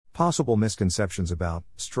Possible misconceptions about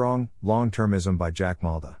strong longtermism by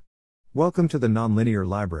Jackmalde. Welcome to the Nonlinear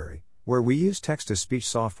Library, where we use text-to-speech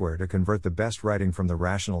software to convert the best writing from the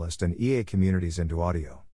Rationalist and EA communities into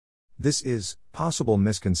audio. This is Possible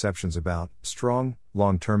Misconceptions about Strong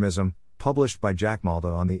Longtermism, published by Jackmalde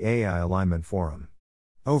on the AI Alignment Forum.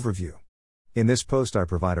 Overview. In this post I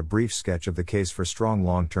provide a brief sketch of the case for strong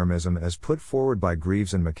longtermism as put forward by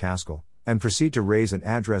Greaves and MacAskill, and proceed to raise and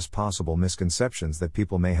address possible misconceptions that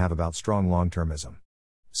people may have about strong longtermism.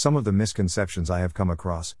 Some of the misconceptions I have come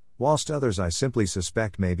across, whilst others I simply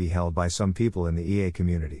suspect may be held by some people in the EA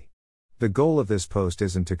community. The goal of this post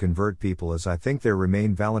isn't to convert people, as I think there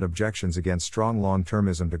remain valid objections against strong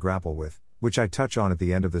longtermism to grapple with, which I touch on at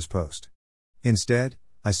the end of this post. Instead,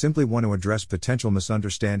 I simply want to address potential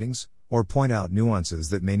misunderstandings, or point out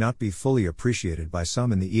nuances that may not be fully appreciated by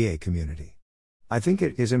some in the EA community. I think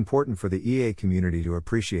it is important for the EA community to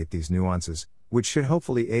appreciate these nuances, which should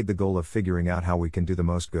hopefully aid the goal of figuring out how we can do the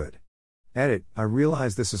most good. Edit: I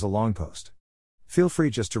realize this is a long post. Feel free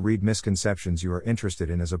just to read misconceptions you are interested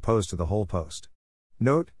in as opposed to the whole post.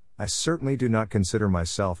 Note, I certainly do not consider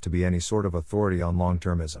myself to be any sort of authority on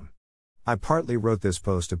longtermism. I partly wrote this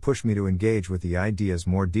post to push me to engage with the ideas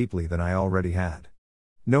more deeply than I already had.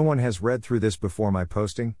 No one has read through this before my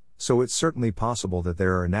posting, so it's certainly possible that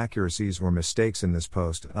there are inaccuracies or mistakes in this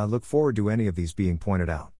post, and I look forward to any of these being pointed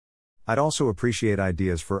out. I'd also appreciate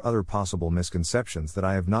ideas for other possible misconceptions that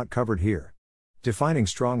I have not covered here. Defining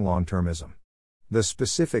strong longtermism. The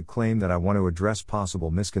specific claim that I want to address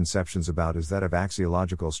possible misconceptions about is that of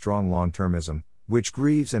axiological strong longtermism, which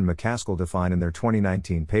Greaves and MacAskill define in their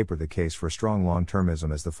 2019 paper The Case for Strong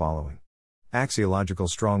Longtermism as the following. Axiological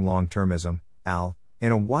strong longtermism, AL,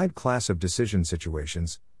 in a wide class of decision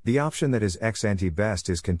situations, the option that is ex-ante best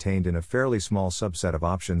is contained in a fairly small subset of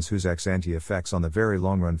options whose ex-ante effects on the very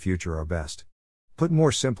long-run future are best. Put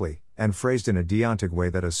more simply, and phrased in a deontic way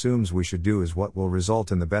that assumes we should do is what will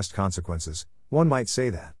result in the best consequences, one might say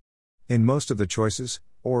that in most of the choices,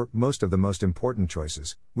 or most of the most important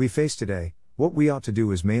choices, we face today, what we ought to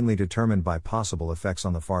do is mainly determined by possible effects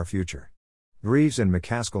on the far future. Greaves and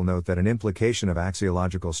MacAskill note that an implication of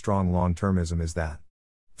axiological strong longtermism is that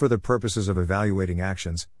for the purposes of evaluating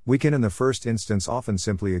actions, we can in the first instance often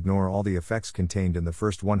simply ignore all the effects contained in the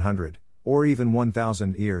first 100, or even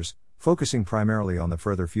 1,000 years, focusing primarily on the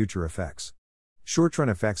further future effects. Short-run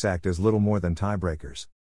effects act as little more than tiebreakers.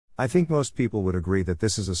 I think most people would agree that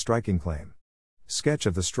this is a striking claim. Sketch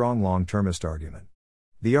of the strong long-termist argument.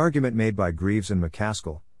 The argument made by Greaves and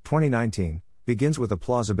MacAskill, 2019, begins with a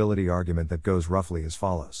plausibility argument that goes roughly as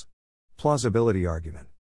follows. Plausibility argument.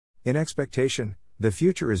 In expectation, the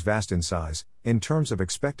future is vast in size, in terms of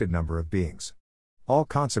expected number of beings. All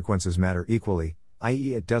consequences matter equally,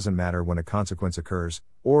 i.e. it doesn't matter when a consequence occurs,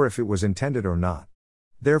 or if it was intended or not.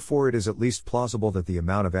 Therefore it is at least plausible that the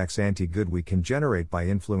amount of ex-ante good we can generate by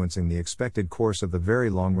influencing the expected course of the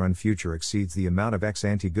very long-run future exceeds the amount of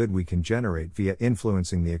ex-ante good we can generate via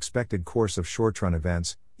influencing the expected course of short-run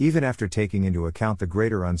events, even after taking into account the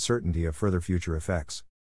greater uncertainty of further future effects.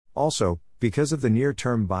 Also, because of the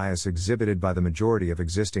near-term bias exhibited by the majority of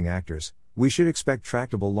existing actors, we should expect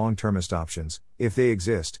tractable long-termist options, if they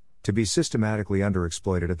exist, to be systematically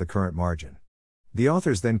underexploited at the current margin. The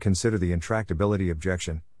authors then consider the intractability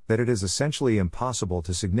objection, that it is essentially impossible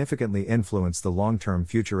to significantly influence the long-term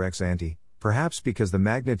future ex-ante, perhaps because the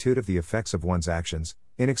magnitude of the effects of one's actions,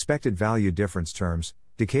 in expected value difference terms,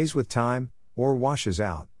 decays with time, or washes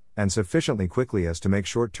out, and sufficiently quickly as to make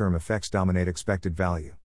short-term effects dominate expected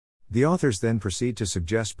value. The authors then proceed to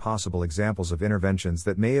suggest possible examples of interventions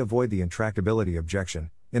that may avoid the intractability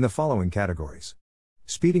objection, in the following categories.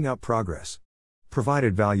 Speeding up progress.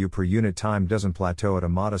 Provided value per unit time doesn't plateau at a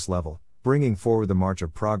modest level, bringing forward the march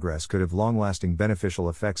of progress could have long-lasting beneficial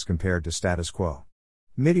effects compared to status quo.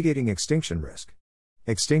 Mitigating extinction risk.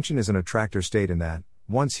 Extinction is an attractor state in that,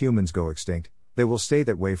 once humans go extinct, they will stay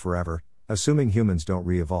that way forever, assuming humans don't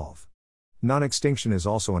re-evolve. Non-extinction is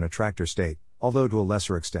also an attractor state, although to a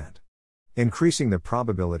lesser extent. Increasing the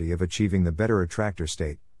probability of achieving the better attractor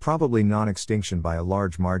state, probably non-extinction by a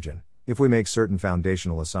large margin, if we make certain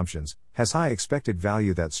foundational assumptions, has high expected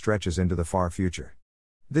value that stretches into the far future.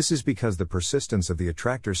 This is because the persistence of the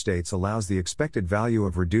attractor states allows the expected value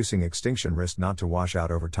of reducing extinction risk not to wash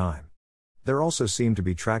out over time. There also seem to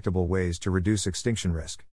be tractable ways to reduce extinction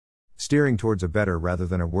risk. Steering towards a better rather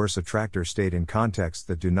than a worse attractor state in contexts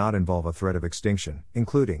that do not involve a threat of extinction,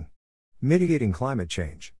 including mitigating climate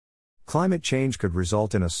change. Climate change could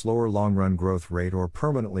result in a slower long-run growth rate or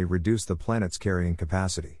permanently reduce the planet's carrying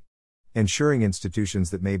capacity. Ensuring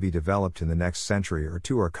institutions that may be developed in the next century or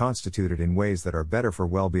two are constituted in ways that are better for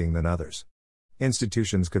well-being than others.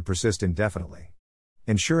 Institutions could persist indefinitely.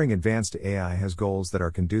 Ensuring advanced AI has goals that are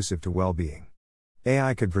conducive to well-being.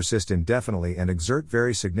 AI could persist indefinitely and exert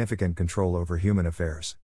very significant control over human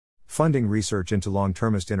affairs. Funding research into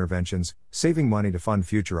long-termist interventions, saving money to fund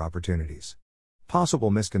future opportunities. Possible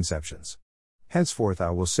misconceptions. Henceforth I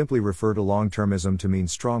will simply refer to long-termism to mean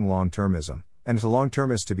strong long-termism, and to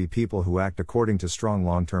long-termists to be people who act according to strong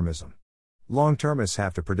long-termism. Long-termists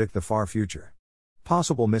have to predict the far future.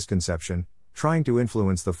 Possible misconception. Trying to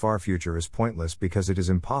influence the far future is pointless because it is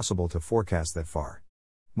impossible to forecast that far.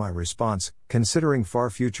 My response: considering far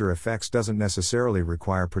future effects doesn't necessarily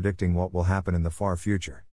require predicting what will happen in the far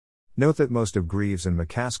future. Note that most of Greaves and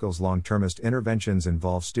MacAskill's long-termist interventions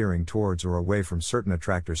involve steering towards or away from certain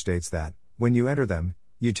attractor states that, when you enter them,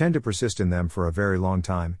 you tend to persist in them for a very long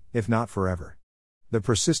time, if not forever. The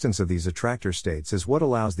persistence of these attractor states is what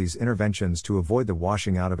allows these interventions to avoid the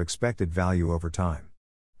washing out of expected value over time.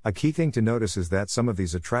 A key thing to notice is that some of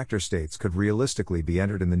these attractor states could realistically be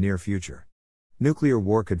entered in the near future. Nuclear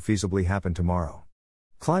war could feasibly happen tomorrow.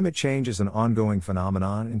 Climate change is an ongoing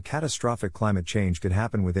phenomenon, and catastrophic climate change could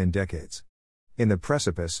happen within decades. In The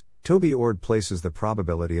Precipice, Toby Ord places the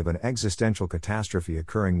probability of an existential catastrophe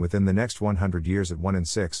occurring within the next 100 years at 1 in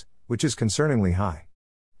 6, which is concerningly high.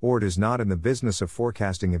 Ord is not in the business of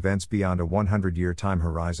forecasting events beyond a 100-year time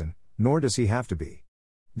horizon, nor does he have to be.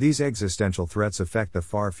 These existential threats affect the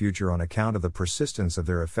far future on account of the persistence of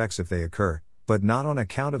their effects if they occur, but not on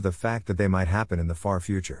account of the fact that they might happen in the far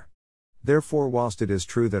future. Therefore, whilst it is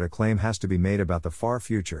true that a claim has to be made about the far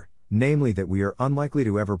future, namely that we are unlikely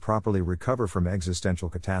to ever properly recover from existential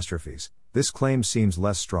catastrophes, this claim seems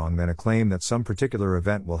less strong than a claim that some particular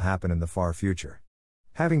event will happen in the far future.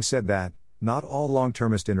 Having said that, not all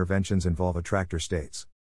long-termist interventions involve attractor states.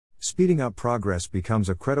 Speeding up progress becomes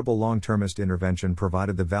a credible long-termist intervention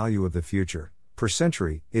provided the value of the future, per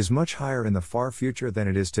century, is much higher in the far future than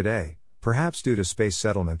it is today, perhaps due to space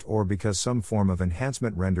settlement or because some form of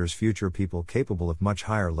enhancement renders future people capable of much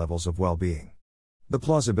higher levels of well-being. The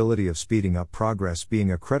plausibility of speeding up progress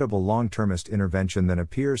being a credible long-termist intervention then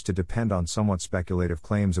appears to depend on somewhat speculative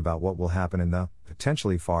claims about what will happen in the,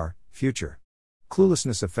 potentially far, future.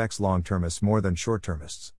 Cluelessness affects long-termists more than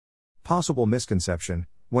short-termists. Possible misconception.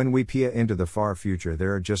 When we peer into the far future,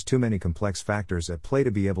 there are just too many complex factors at play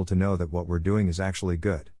to be able to know that what we're doing is actually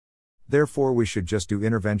good. Therefore, we should just do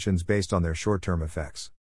interventions based on their short-term effects.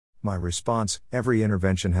 My response: every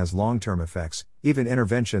intervention has long-term effects, even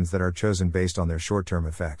interventions that are chosen based on their short-term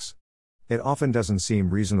effects. It often doesn't seem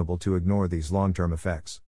reasonable to ignore these long-term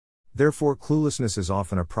effects. Therefore, cluelessness is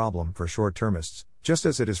often a problem for short-termists, just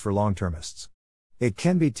as it is for long-termists. It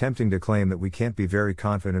can be tempting to claim that we can't be very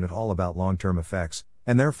confident at all about long-term effects,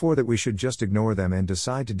 and therefore that we should just ignore them and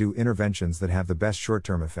decide to do interventions that have the best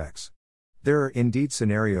short-term effects. There are indeed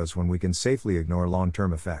scenarios when we can safely ignore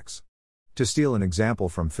long-term effects. To steal an example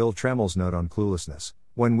from Phil Tremel's note on cluelessness,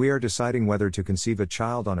 when we are deciding whether to conceive a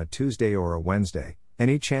child on a Tuesday or a Wednesday,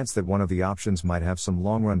 any chance that one of the options might have some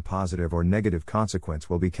long-run positive or negative consequence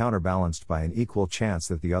will be counterbalanced by an equal chance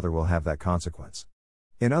that the other will have that consequence.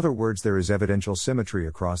 In other words, there is evidential symmetry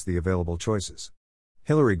across the available choices.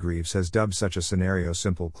 Hilary Greaves has dubbed such a scenario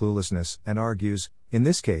simple cluelessness, and argues, in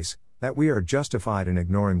this case, that we are justified in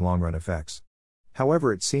ignoring long-run effects.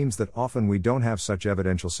 However, it seems that often we don't have such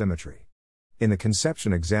evidential symmetry. In the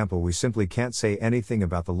conception example, we simply can't say anything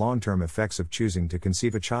about the long-term effects of choosing to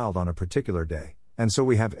conceive a child on a particular day, and so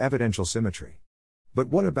we have evidential symmetry. But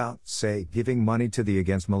what about, say, giving money to the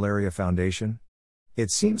Against Malaria Foundation? It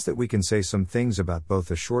seems that we can say some things about both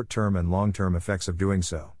the short-term and long-term effects of doing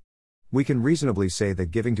so. We can reasonably say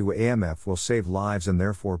that giving to AMF will save lives and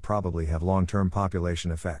therefore probably have long-term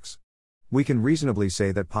population effects. We can reasonably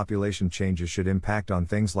say that population changes should impact on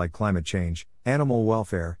things like climate change, animal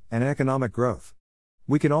welfare, and economic growth.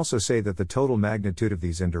 We can also say that the total magnitude of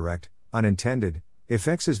these indirect, unintended,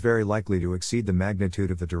 effects is very likely to exceed the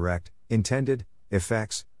magnitude of the direct, intended,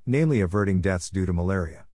 effects, namely averting deaths due to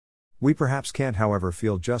malaria. We perhaps can't, however,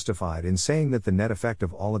 feel justified in saying that the net effect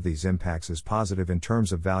of all of these impacts is positive in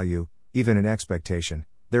terms of value, even in expectation.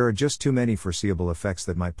 There are just too many foreseeable effects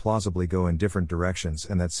that might plausibly go in different directions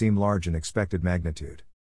and that seem large in expected magnitude.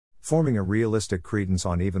 Forming a realistic credence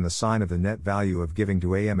on even the sign of the net value of giving to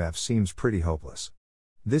AMF seems pretty hopeless.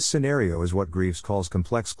 This scenario is what Greaves calls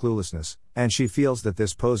complex cluelessness, and she feels that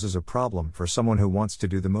this poses a problem for someone who wants to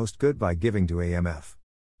do the most good by giving to AMF.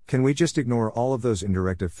 Can we just ignore all of those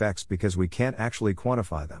indirect effects because we can't actually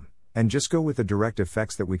quantify them, and just go with the direct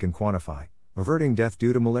effects that we can quantify, averting death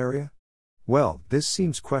due to malaria? Well, this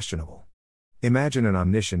seems questionable. Imagine an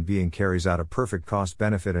omniscient being carries out a perfect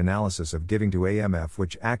cost-benefit analysis of giving to AMF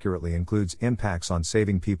which accurately includes impacts on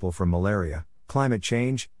saving people from malaria, climate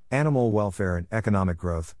change, animal welfare and economic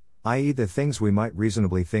growth, i.e. the things we might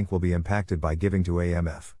reasonably think will be impacted by giving to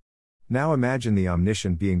AMF. Now imagine the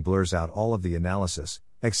omniscient being blurs out all of the analysis,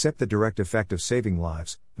 except the direct effect of saving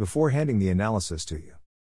lives, before handing the analysis to you.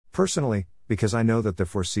 Personally, because I know that the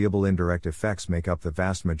foreseeable indirect effects make up the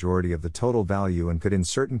vast majority of the total value and could in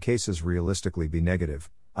certain cases realistically be negative,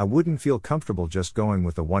 I wouldn't feel comfortable just going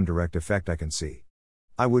with the one direct effect I can see.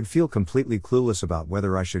 I would feel completely clueless about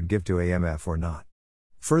whether I should give to AMF or not.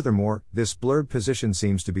 Furthermore, this blurred position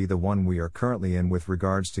seems to be the one we are currently in with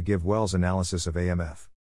regards to Give Wells' analysis of AMF.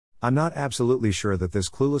 I'm not absolutely sure that this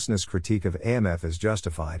cluelessness critique of AMF is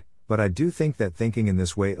justified, but I do think that thinking in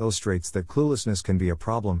this way illustrates that cluelessness can be a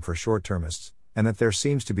problem for short-termists, and that there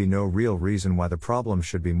seems to be no real reason why the problem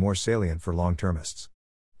should be more salient for long-termists.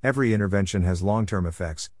 Every intervention has long-term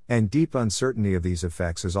effects, and deep uncertainty of these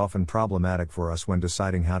effects is often problematic for us when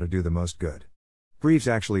deciding how to do the most good. Greaves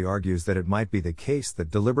actually argues that it might be the case that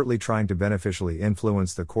deliberately trying to beneficially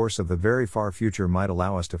influence the course of the very far future might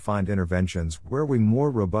allow us to find interventions where we more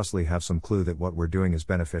robustly have some clue that what we're doing is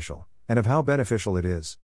beneficial, and of how beneficial it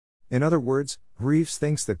is. In other words, Greaves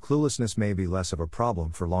thinks that cluelessness may be less of a problem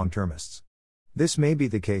for long-termists. This may be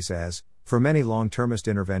the case as, for many long-termist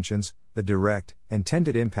interventions, the direct,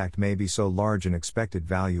 intended impact may be so large in expected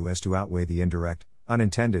value as to outweigh the indirect,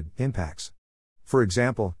 unintended, impacts. For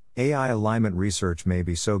example, AI alignment research may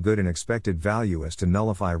be so good in expected value as to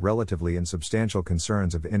nullify relatively insubstantial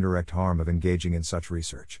concerns of indirect harm of engaging in such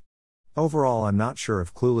research. Overall, I'm not sure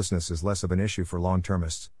if cluelessness is less of an issue for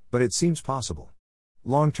long-termists, but it seems possible.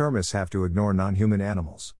 Long-termists have to ignore non-human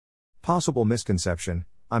animals. Possible misconception: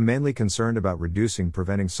 I'm mainly concerned about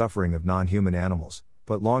preventing suffering of non-human animals,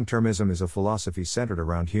 but long-termism is a philosophy centered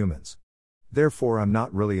around humans. Therefore, I'm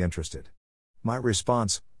not really interested. My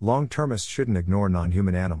response: long-termists shouldn't ignore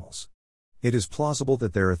non-human animals. It is plausible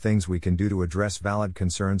that there are things we can do to address valid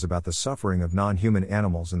concerns about the suffering of non-human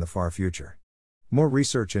animals in the far future. More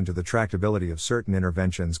research into the tractability of certain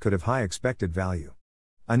interventions could have high expected value.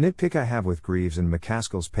 A nitpick I have with Greaves and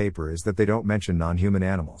MacAskill's paper is that they don't mention non-human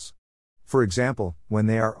animals. For example, when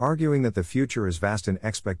they are arguing that the future is vast in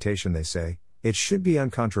expectation, they say, it should be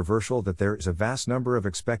uncontroversial that there is a vast number of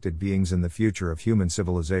expected beings in the future of human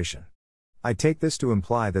civilization. I take this to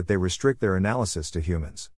imply that they restrict their analysis to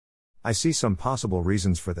humans. I see some possible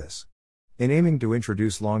reasons for this. In aiming to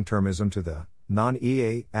introduce long-termism to the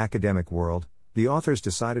non-EA academic world, the authors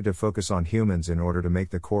decided to focus on humans in order to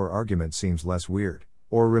make the core argument seems less weird,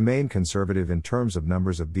 or remain conservative in terms of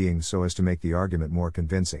numbers of beings so as to make the argument more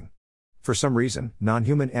convincing. For some reason,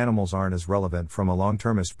 non-human animals aren't as relevant from a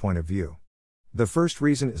long-termist point of view. The first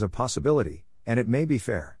reason is a possibility, and it may be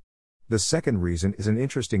fair. The second reason is an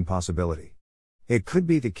interesting possibility. It could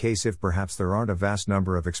be the case if perhaps there aren't a vast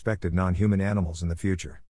number of expected non-human animals in the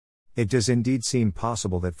future. It does indeed seem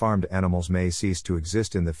possible that farmed animals may cease to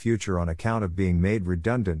exist in the future on account of being made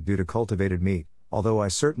redundant due to cultivated meat, although I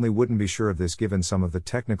certainly wouldn't be sure of this given some of the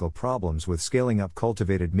technical problems with scaling up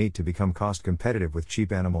cultivated meat to become cost competitive with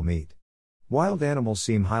cheap animal meat. Wild animals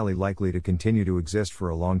seem highly likely to continue to exist for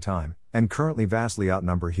a long time, and currently vastly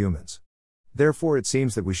outnumber humans. Therefore, it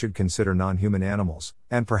seems that we should consider non-human animals,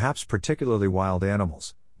 and perhaps particularly wild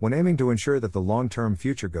animals, when aiming to ensure that the long-term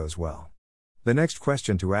future goes well. The next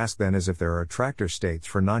question to ask then is if there are attractor states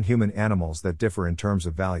for non-human animals that differ in terms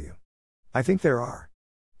of value. I think there are.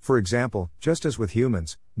 For example, just as with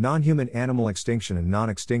humans, non-human animal extinction and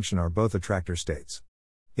non-extinction are both attractor states.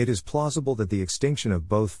 It is plausible that the extinction of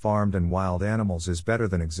both farmed and wild animals is better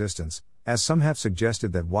than existence, as some have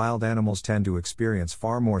suggested that wild animals tend to experience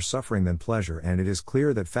far more suffering than pleasure, and it is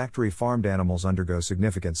clear that factory-farmed animals undergo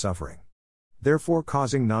significant suffering. Therefore,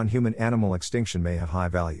 causing non-human animal extinction may have high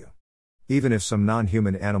value. Even if some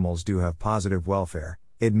non-human animals do have positive welfare,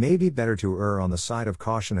 it may be better to err on the side of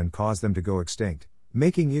caution and cause them to go extinct,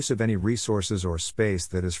 making use of any resources or space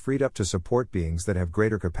that is freed up to support beings that have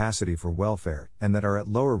greater capacity for welfare and that are at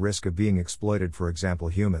lower risk of being exploited, for example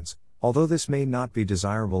humans, although this may not be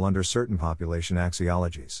desirable under certain population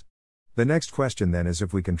axiologies. The next question then is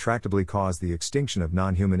if we can tractably cause the extinction of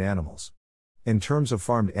non-human animals. In terms of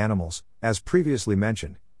farmed animals, as previously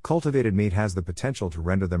mentioned, cultivated meat has the potential to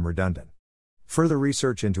render them redundant. Further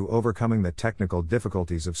research into overcoming the technical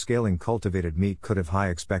difficulties of scaling cultivated meat could have high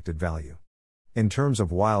expected value. In terms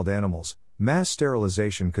of wild animals, mass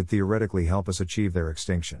sterilization could theoretically help us achieve their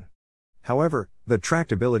extinction. However, the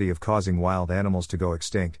tractability of causing wild animals to go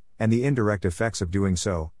extinct, and the indirect effects of doing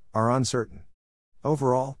so, are uncertain.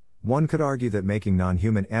 Overall, one could argue that making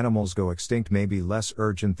non-human animals go extinct may be less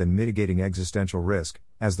urgent than mitigating existential risk,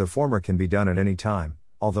 as the former can be done at any time,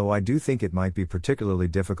 although I do think it might be particularly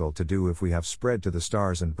difficult to do if we have spread to the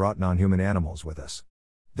stars and brought non-human animals with us.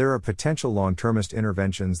 There are potential long-termist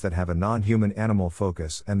interventions that have a non-human animal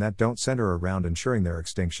focus and that don't center around ensuring their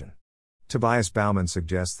extinction. Tobias Bauman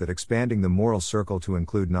suggests that expanding the moral circle to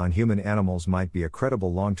include non-human animals might be a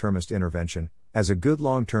credible long-termist intervention, as a good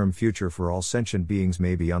long-term future for all sentient beings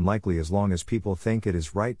may be unlikely as long as people think it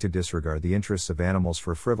is right to disregard the interests of animals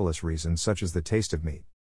for frivolous reasons such as the taste of meat.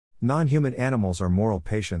 Non-human animals are moral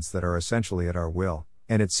patients that are essentially at our will,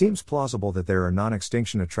 and it seems plausible that there are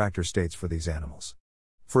non-extinction attractor states for these animals.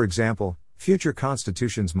 For example, future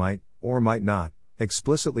constitutions might, or might not,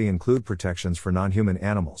 explicitly include protections for non-human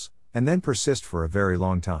animals, and then persist for a very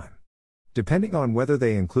long time. Depending on whether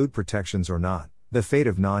they include protections or not, the fate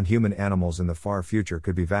of non-human animals in the far future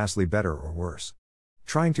could be vastly better or worse.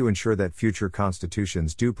 Trying to ensure that future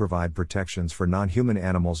constitutions do provide protections for non-human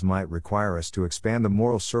animals might require us to expand the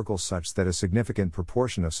moral circle such that a significant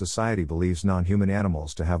proportion of society believes non-human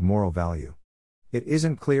animals to have moral value. It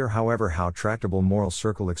isn't clear, however, how tractable moral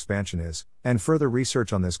circle expansion is, and further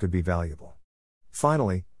research on this could be valuable.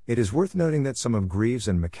 Finally, it is worth noting that some of Greaves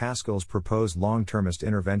and MacAskill's proposed long-termist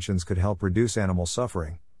interventions could help reduce animal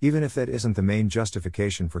suffering, even if that isn't the main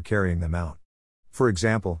justification for carrying them out. For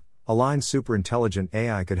example, aligned superintelligent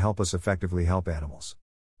AI could help us effectively help animals.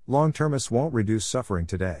 Long-termists won't reduce suffering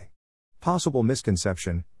today. Possible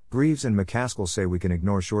misconception: Greaves and MacAskill say we can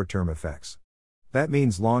ignore short-term effects. That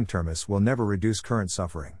means long-termists will never reduce current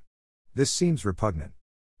suffering. This seems repugnant.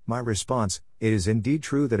 My response: it is indeed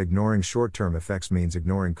true that ignoring short-term effects means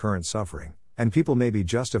ignoring current suffering, and people may be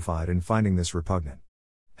justified in finding this repugnant.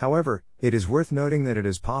 However, it is worth noting that it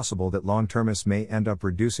is possible that long-termists may end up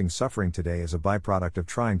reducing suffering today as a byproduct of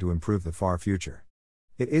trying to improve the far future.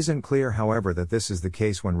 It isn't clear, however, that this is the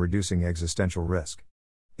case when reducing existential risk.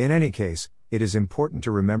 In any case, it is important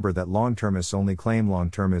to remember that long-termists only claim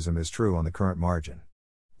long-termism is true on the current margin.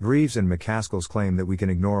 Greaves and MacAskill's claim that we can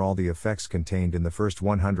ignore all the effects contained in the first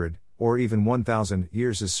 100, or even 1,000,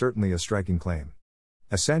 years is certainly a striking claim.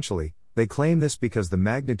 Essentially, they claim this because the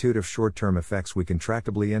magnitude of short-term effects we can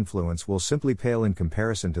tractably influence will simply pale in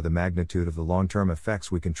comparison to the magnitude of the long-term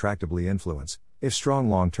effects we can tractably influence, if strong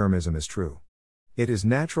long-termism is true. It is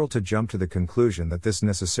natural to jump to the conclusion that this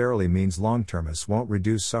necessarily means long-termists won't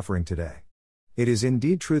reduce suffering today. It is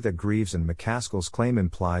indeed true that Greaves and MacAskill's claim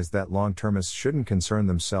implies that long-termists shouldn't concern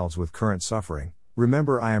themselves with current suffering.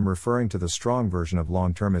 Remember, I am referring to the strong version of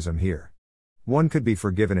long-termism here. One could be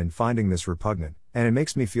forgiven in finding this repugnant, and it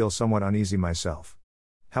makes me feel somewhat uneasy myself.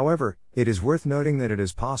 However, it is worth noting that it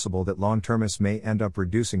is possible that long-termists may end up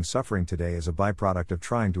reducing suffering today as a byproduct of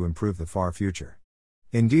trying to improve the far future.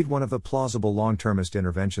 Indeed, one of the plausible long-termist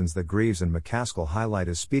interventions that Greaves and MacAskill highlight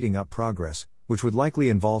is speeding up progress, which would likely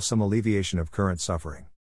involve some alleviation of current suffering.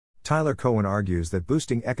 Tyler Cowen argues that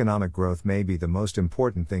boosting economic growth may be the most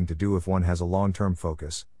important thing to do if one has a long-term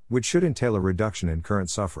focus, which should entail a reduction in current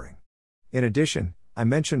suffering. In addition, I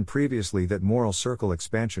mentioned previously that moral circle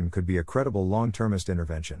expansion could be a credible long-termist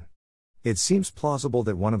intervention. It seems plausible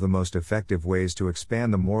that one of the most effective ways to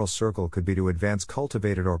expand the moral circle could be to advance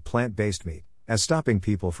cultivated or plant-based meat, as stopping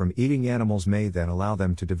people from eating animals may then allow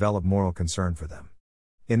them to develop moral concern for them.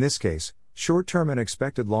 In this case, short-term and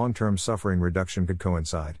expected long-term suffering reduction could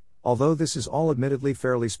coincide, although this is all admittedly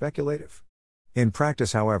fairly speculative. In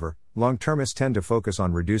practice, however, long-termists tend to focus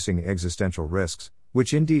on reducing existential risks,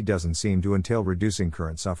 which indeed doesn't seem to entail reducing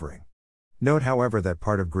current suffering. Note, however, that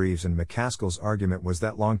part of Greaves and MacAskill's argument was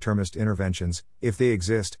that long-termist interventions, if they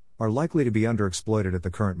exist, are likely to be underexploited at the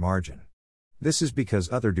current margin. This is because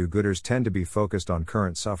other do-gooders tend to be focused on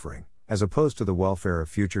current suffering, as opposed to the welfare of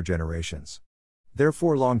future generations.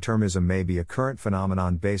 Therefore, long-termism may be a current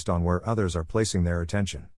phenomenon based on where others are placing their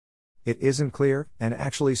attention. It isn't clear, and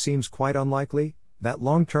actually seems quite unlikely, that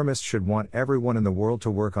long-termists should want everyone in the world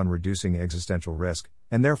to work on reducing existential risk,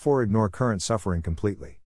 and therefore ignore current suffering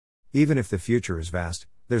completely. Even if the future is vast,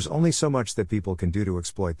 there's only so much that people can do to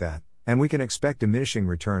exploit that, and we can expect diminishing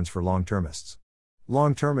returns for long-termists.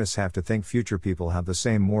 Long-termists have to think future people have the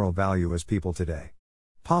same moral value as people today.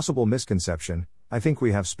 Possible misconception: I think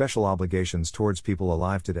we have special obligations towards people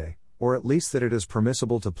alive today, or at least that it is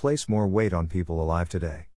permissible to place more weight on people alive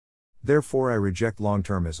today. Therefore I reject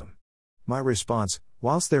long-termism. My response: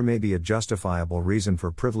 whilst there may be a justifiable reason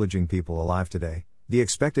for privileging people alive today, the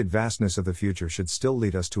expected vastness of the future should still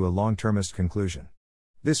lead us to a long-termist conclusion.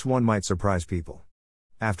 This one might surprise people.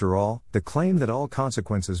 After all, the claim that all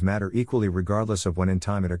consequences matter equally regardless of when in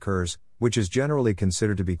time it occurs, which is generally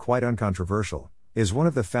considered to be quite uncontroversial, is one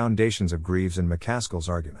of the foundations of Greaves and MacAskill's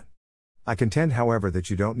argument. I contend, however,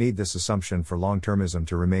 that you don't need this assumption for long-termism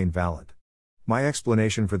to remain valid. My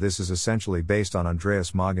explanation for this is essentially based on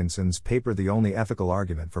Andreas Mogenson's paper The Only Ethical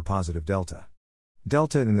Argument for Positive Delta.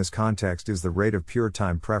 Delta in this context is the rate of pure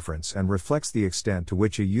time preference and reflects the extent to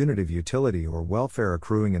which a unit of utility or welfare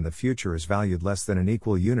accruing in the future is valued less than an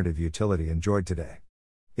equal unit of utility enjoyed today.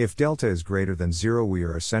 If delta is greater than 0, we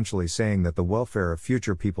are essentially saying that the welfare of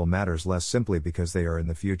future people matters less simply because they are in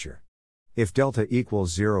the future. If delta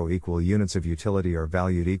equals 0, equal units of utility are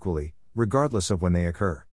valued equally, regardless of when they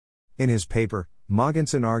occur. In his paper,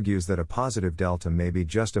 Mogenson argues that a positive delta may be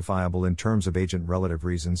justifiable in terms of agent-relative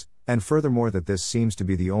reasons, and furthermore that this seems to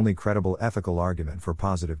be the only credible ethical argument for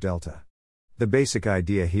positive delta. The basic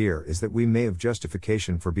idea here is that we may have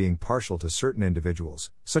justification for being partial to certain individuals,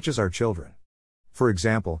 such as our children. For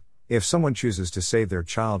example, if someone chooses to save their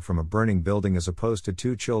child from a burning building as opposed to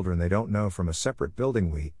two children they don't know from a separate building,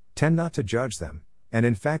 we tend not to judge them, and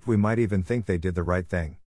in fact we might even think they did the right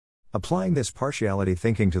thing. Applying this partiality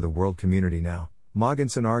thinking to the world community now,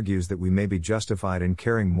 Mogenson argues that we may be justified in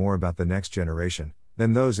caring more about the next generation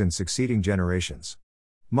than those in succeeding generations.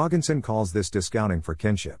 Mogenson calls this discounting for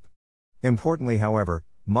kinship. Importantly, however,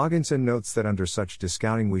 Mogenson notes that under such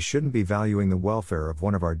discounting we shouldn't be valuing the welfare of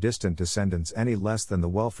one of our distant descendants any less than the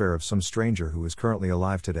welfare of some stranger who is currently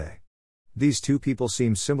alive today. These two people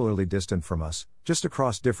seem similarly distant from us, just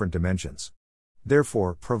across different dimensions.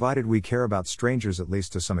 Therefore, provided we care about strangers at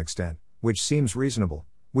least to some extent, which seems reasonable,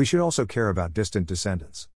 we should also care about distant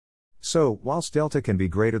descendants. So, whilst delta can be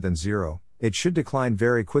greater than 0, it should decline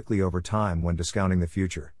very quickly over time when discounting the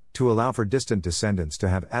future, to allow for distant descendants to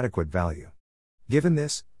have adequate value. Given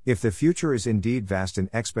this, if the future is indeed vast in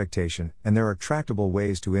expectation and there are tractable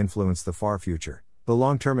ways to influence the far future, the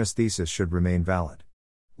long-termist thesis should remain valid.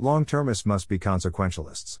 Long-termists must be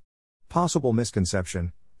consequentialists. Possible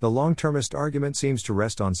misconception: the long-termist argument seems to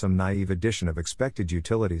rest on some naive addition of expected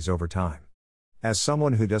utilities over time. As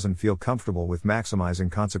someone who doesn't feel comfortable with maximizing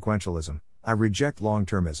consequentialism, I reject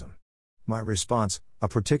long-termism. My response: a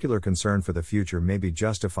particular concern for the future may be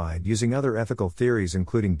justified using other ethical theories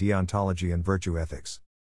including deontology and virtue ethics.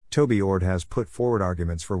 Toby Ord has put forward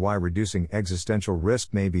arguments for why reducing existential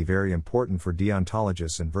risk may be very important for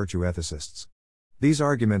deontologists and virtue ethicists. These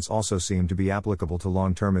arguments also seem to be applicable to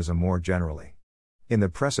long-termism more generally. In The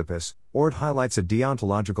Precipice, Ord highlights a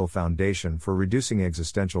deontological foundation for reducing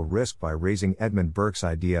existential risk by raising Edmund Burke's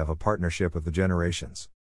idea of a partnership of the generations.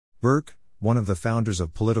 Burke, one of the founders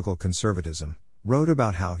of political conservatism, wrote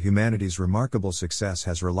about how humanity's remarkable success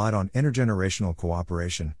has relied on intergenerational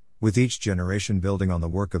cooperation, with each generation building on the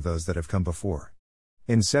work of those that have come before.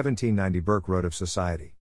 In 1790, Burke wrote of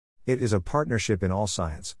society: "It is a partnership in all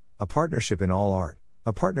science, a partnership in all art,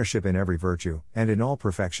 a partnership in every virtue, and in all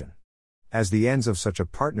perfection. As the ends of such a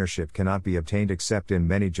partnership cannot be obtained except in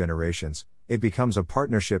many generations, it becomes a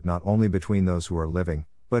partnership not only between those who are living,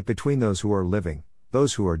 but between those who are living,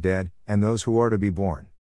 those who are dead, and those who are to be born."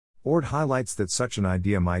 Ord highlights that such an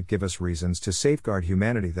idea might give us reasons to safeguard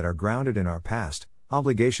humanity that are grounded in our past,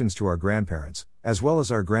 obligations to our grandparents, as well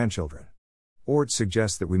as our grandchildren. Ord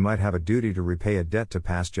suggests that we might have a duty to repay a debt to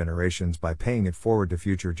past generations by paying it forward to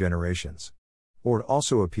future generations. Ord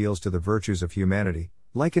also appeals to the virtues of humanity,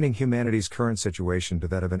 likening humanity's current situation to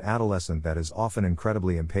that of an adolescent that is often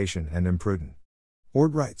incredibly impatient and imprudent.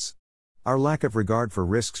 Ord writes, "Our lack of regard for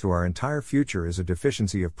risks to our entire future is a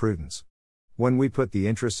deficiency of prudence. When we put the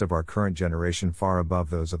interests of our current generation far above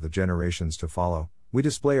those of the generations to follow, we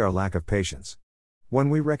display our lack of patience. When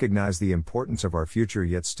we recognize the importance of our future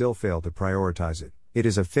yet still fail to prioritize it, it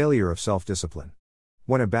is a failure of self-discipline.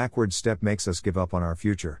 When a backward step makes us give up on our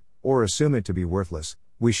future, or assume it to be worthless,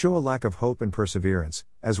 we show a lack of hope and perseverance,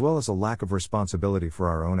 as well as a lack of responsibility for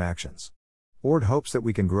our own actions." Ord hopes that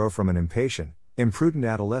we can grow from an impatient, imprudent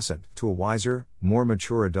adolescent to a wiser, more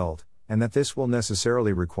mature adult, and that this will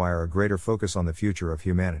necessarily require a greater focus on the future of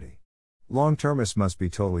humanity. Long-termists must be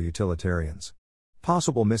total utilitarians.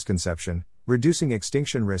 Possible misconception: reducing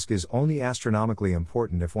extinction risk is only astronomically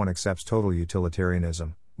important if one accepts total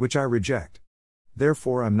utilitarianism, which I reject.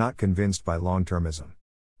 Therefore, I'm not convinced by long-termism.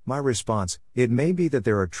 My response: it may be that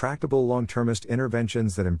there are tractable long-termist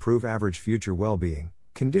interventions that improve average future well-being,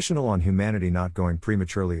 conditional on humanity not going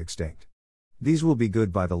prematurely extinct. These will be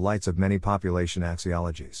good by the lights of many population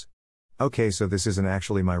axiologies. Okay, so this isn't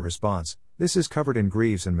actually my response, this is covered in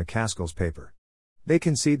Greaves and MacAskill's paper. They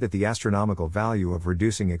concede that the astronomical value of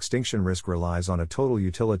reducing extinction risk relies on a total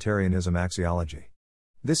utilitarianism axiology.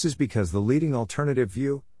 This is because the leading alternative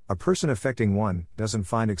view, a person affecting one, doesn't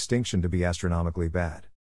find extinction to be astronomically bad.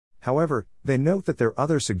 However, they note that their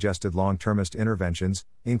other suggested long-termist interventions,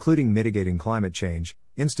 including mitigating climate change,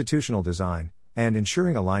 institutional design, and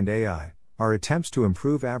ensuring aligned AI, are attempts to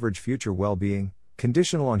improve average future well-being,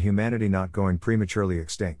 conditional on humanity not going prematurely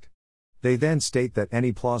extinct. They then state that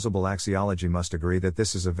any plausible axiology must agree that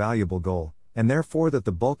this is a valuable goal, and therefore that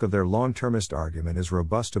the bulk of their long-termist argument is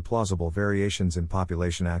robust to plausible variations in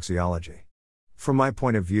population axiology. From my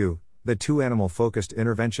point of view, the two animal-focused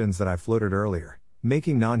interventions that I floated earlier,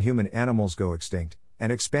 making non-human animals go extinct,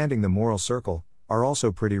 and expanding the moral circle, are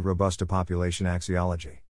also pretty robust to population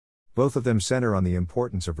axiology. Both of them center on the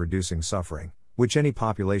importance of reducing suffering, which any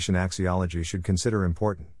population axiology should consider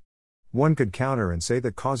important. One could counter and say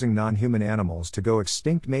that causing non-human animals to go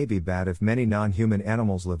extinct may be bad if many non-human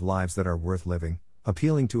animals live lives that are worth living,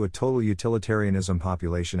 appealing to a total utilitarianism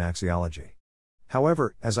population axiology.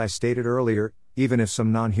 However, as I stated earlier, even if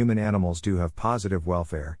some non-human animals do have positive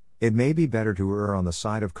welfare, it may be better to err on the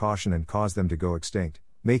side of caution and cause them to go extinct,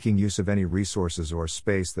 making use of any resources or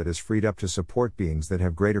space that is freed up to support beings that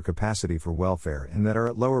have greater capacity for welfare and that are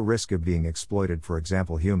at lower risk of being exploited, for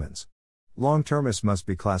example humans. Long-termists must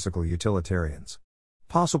be classical utilitarians.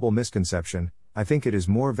 Possible misconception: I think it is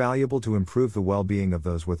more valuable to improve the well-being of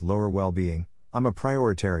those with lower well-being. I'm a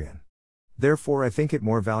prioritarian. Therefore I think it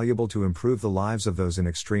more valuable to improve the lives of those in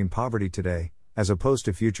extreme poverty today, as opposed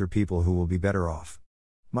to future people who will be better off.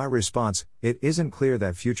 My response: it isn't clear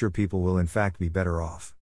that future people will in fact be better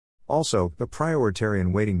off. Also, the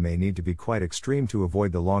prioritarian weighting may need to be quite extreme to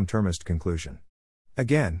avoid the long-termist conclusion.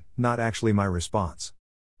 Again, not actually my response.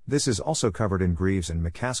 This is also covered in Greaves and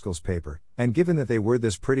MacAskill's paper, and given that they word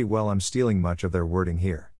this pretty well, I'm stealing much of their wording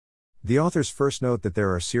here. The authors first note that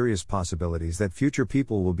there are serious possibilities that future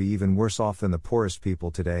people will be even worse off than the poorest people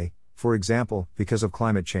today, for example, because of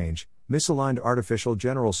climate change, misaligned artificial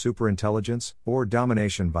general superintelligence, or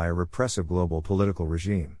domination by a repressive global political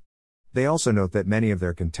regime. They also note that many of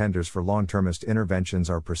their contenders for long-termist interventions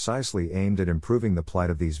are precisely aimed at improving the plight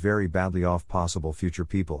of these very badly off possible future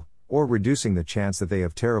people, or reducing the chance that they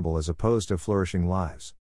have terrible as opposed to flourishing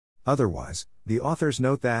lives. Otherwise, the authors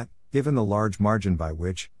note that, given the large margin by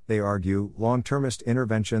which, they argue, long-termist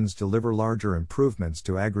interventions deliver larger improvements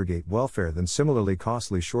to aggregate welfare than similarly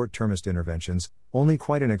costly short-termist interventions, only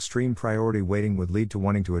quite an extreme priority weighting would lead to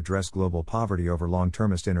wanting to address global poverty over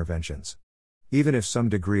long-termist interventions. Even if some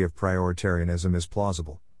degree of prioritarianism is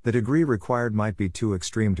plausible, the degree required might be too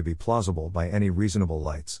extreme to be plausible by any reasonable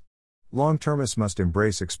lights. Long-termists must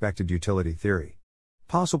embrace expected utility theory.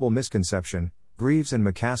 Possible misconception: Greaves and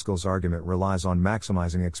MacAskill's argument relies on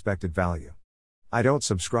maximizing expected value. I don't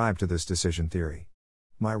subscribe to this decision theory.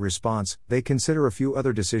 My response: they consider a few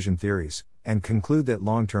other decision theories, and conclude that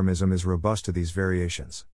long-termism is robust to these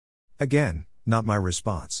variations. Again, not my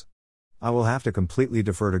response. I will have to completely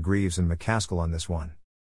defer to Greaves and MacAskill on this one.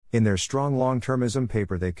 In their strong long-termism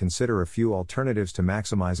paper they consider a few alternatives to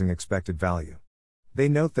maximizing expected value. They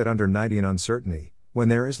note that under Knightian uncertainty, when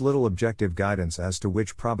there is little objective guidance as to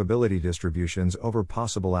which probability distributions over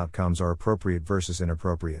possible outcomes are appropriate versus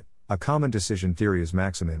inappropriate, a common decision theory is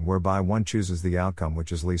maximin, whereby one chooses the outcome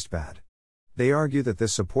which is least bad. They argue that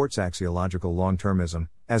this supports axiological long-termism,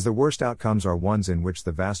 as the worst outcomes are ones in which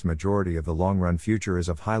the vast majority of the long-run future is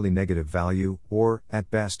of highly negative value, or, at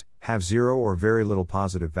best, have zero or very little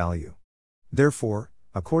positive value. Therefore,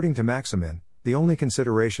 according to maximin, the only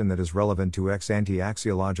consideration that is relevant to ex-ante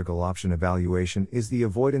axiological option evaluation is the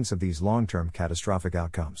avoidance of these long-term catastrophic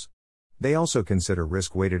outcomes. They also consider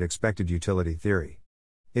risk-weighted expected utility theory.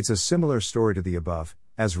 It's a similar story to the above,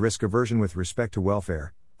 as risk aversion with respect to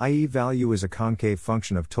welfare, i.e. value is a concave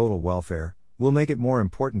function of total welfare, will make it more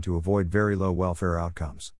important to avoid very low welfare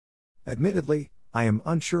outcomes. Admittedly, I am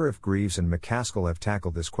unsure if Greaves and MacAskill have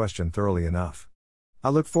tackled this question thoroughly enough. I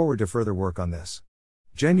look forward to further work on this.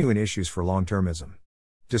 Genuine issues for long-termism.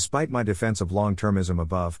 Despite my defense of long-termism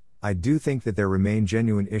above, I do think that there remain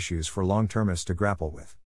genuine issues for long-termists to grapple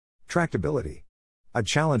with. Tractability. A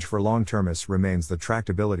challenge for long-termists remains the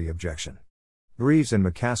tractability objection. Greaves and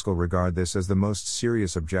MacAskill regard this as the most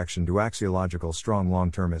serious objection to axiological strong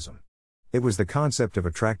long-termism. It was the concept of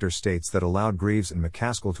attractor states that allowed Greaves and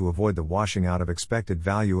MacAskill to avoid the washing out of expected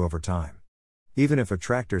value over time. Even if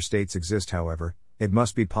attractor states exist, however, it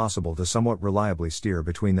must be possible to somewhat reliably steer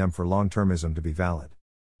between them for long-termism to be valid.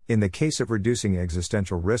 In the case of reducing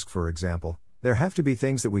existential risk, for example, there have to be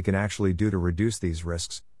things that we can actually do to reduce these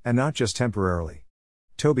risks, and not just temporarily.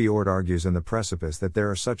 Toby Ord argues in The Precipice that there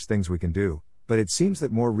are such things we can do, but it seems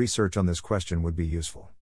that more research on this question would be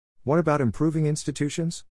useful. What about improving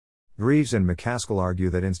institutions? Greaves and MacAskill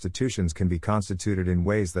argue that institutions can be constituted in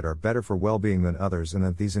ways that are better for well-being than others, and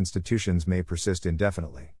that these institutions may persist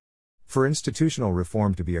indefinitely. For institutional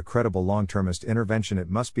reform to be a credible long-termist intervention, it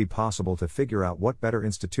must be possible to figure out what better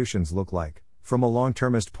institutions look like, from a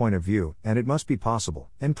long-termist point of view, and it must be possible,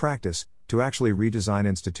 in practice, to actually redesign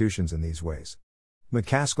institutions in these ways.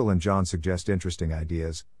 MacAskill and John suggest interesting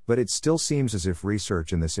ideas, but it still seems as if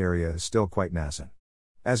research in this area is still quite nascent.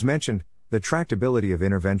 As mentioned, the tractability of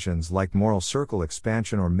interventions like moral circle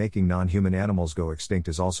expansion or making non-human animals go extinct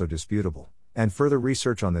is also disputable, and further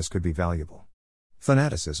research on this could be valuable.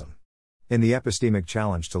 Fanaticism. In the epistemic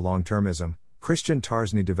challenge to long-termism, Christian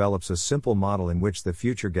Tarzny develops a simple model in which the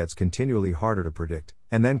future gets continually harder to predict,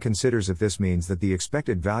 and then considers if this means that the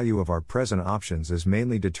expected value of our present options is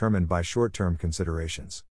mainly determined by short-term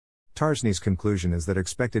considerations. Tarzny's conclusion is that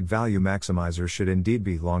expected value maximizers should indeed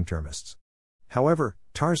be long-termists. However,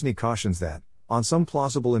 Tarzny cautions that, on some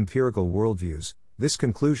plausible empirical worldviews, this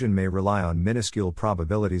conclusion may rely on minuscule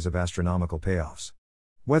probabilities of astronomical payoffs.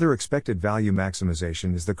 Whether expected value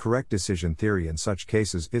maximization is the correct decision theory in such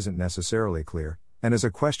cases isn't necessarily clear, and is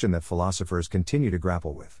a question that philosophers continue to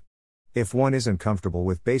grapple with. If one isn't comfortable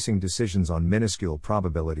with basing decisions on minuscule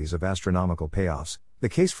probabilities of astronomical payoffs, the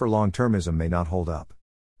case for long-termism may not hold up.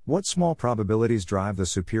 What small probabilities drive the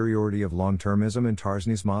superiority of long-termism in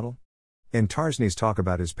Tarzny's model? In Tarzny's talk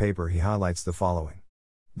about his paper, he highlights the following: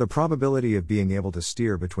 the probability of being able to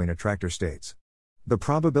steer between attractor states. The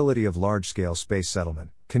probability of large-scale space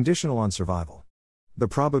settlement, conditional on survival. The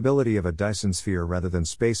probability of a Dyson sphere rather than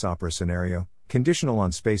space opera scenario, conditional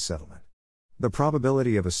on space settlement. The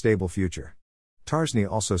probability of a stable future. Tarzny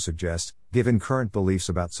also suggests, given current beliefs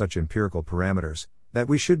about such empirical parameters, that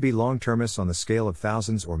we should be long-termists on the scale of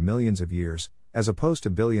thousands or millions of years, as opposed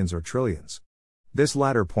to billions or trillions. This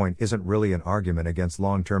latter point isn't really an argument against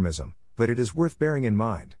long-termism, but it is worth bearing in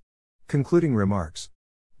mind. Concluding remarks.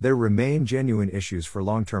 There remain genuine issues for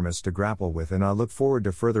long-termists to grapple with, and I look forward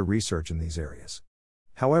to further research in these areas.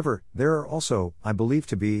 However, there are also, I believe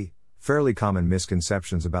to be, fairly common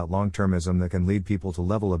misconceptions about long-termism that can lead people to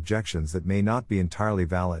level objections that may not be entirely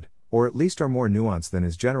valid, or at least are more nuanced than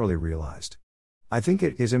is generally realized. I think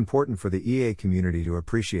it is important for the EA community to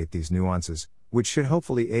appreciate these nuances, which should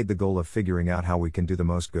hopefully aid the goal of figuring out how we can do the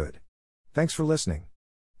most good. Thanks for listening.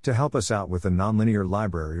 To help us out with the Nonlinear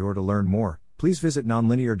Library or to learn more, please visit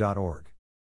nonlinear.org.